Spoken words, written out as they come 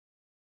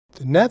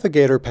The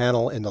Navigator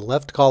panel in the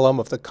left column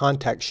of the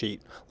contact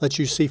sheet lets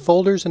you see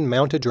folders and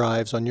mounted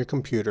drives on your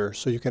computer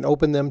so you can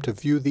open them to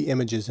view the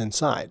images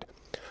inside.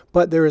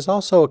 But there is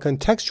also a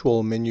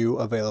contextual menu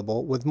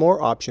available with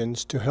more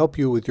options to help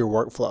you with your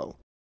workflow.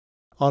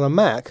 On a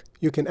Mac,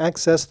 you can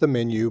access the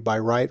menu by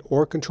right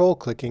or control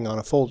clicking on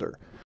a folder.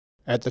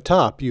 At the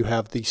top, you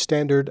have the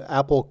standard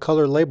Apple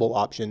color label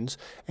options,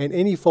 and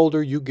any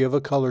folder you give a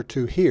color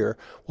to here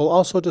will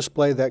also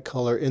display that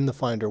color in the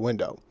Finder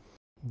window.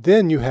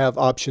 Then you have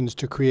options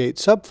to create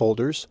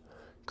subfolders,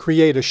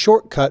 create a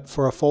shortcut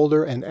for a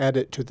folder and add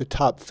it to the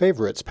top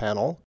favorites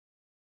panel,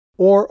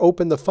 or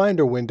open the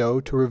Finder window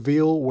to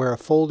reveal where a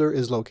folder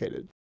is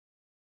located.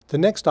 The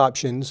next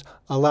options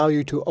allow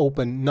you to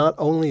open not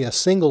only a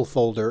single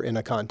folder in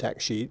a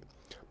contact sheet,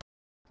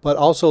 but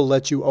also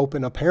let you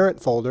open a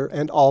parent folder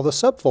and all the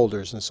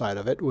subfolders inside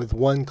of it with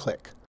one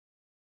click.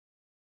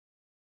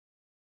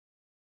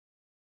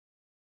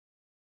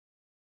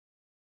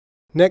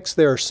 Next,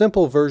 there are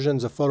simple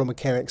versions of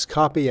Photomechanics'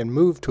 Copy and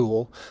Move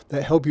tool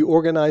that help you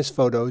organize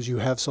photos you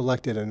have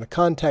selected in a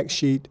contact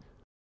sheet,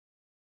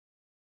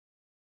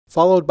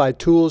 followed by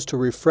tools to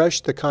refresh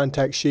the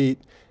contact sheet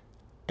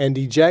and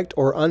eject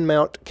or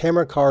unmount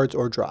camera cards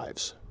or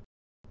drives.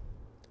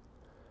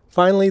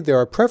 Finally, there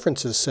are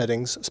preferences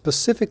settings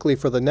specifically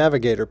for the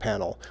Navigator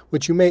panel,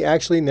 which you may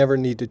actually never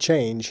need to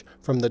change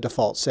from the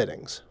default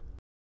settings.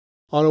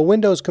 On a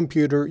Windows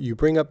computer, you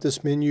bring up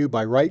this menu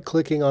by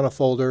right-clicking on a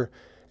folder,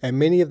 and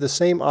many of the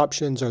same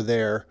options are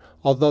there,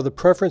 although the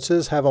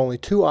preferences have only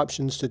two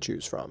options to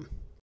choose from.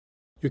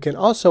 You can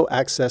also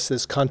access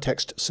this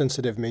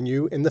context-sensitive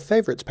menu in the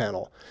Favorites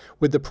panel,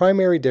 with the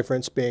primary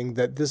difference being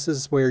that this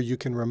is where you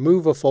can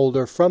remove a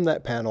folder from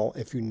that panel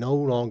if you no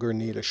longer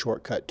need a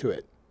shortcut to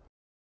it.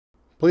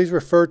 Please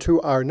refer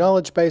to our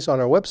knowledge base on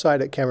our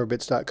website at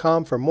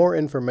camerabits.com for more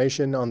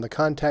information on the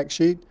contact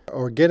sheet,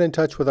 or get in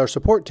touch with our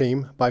support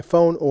team by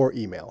phone or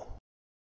email.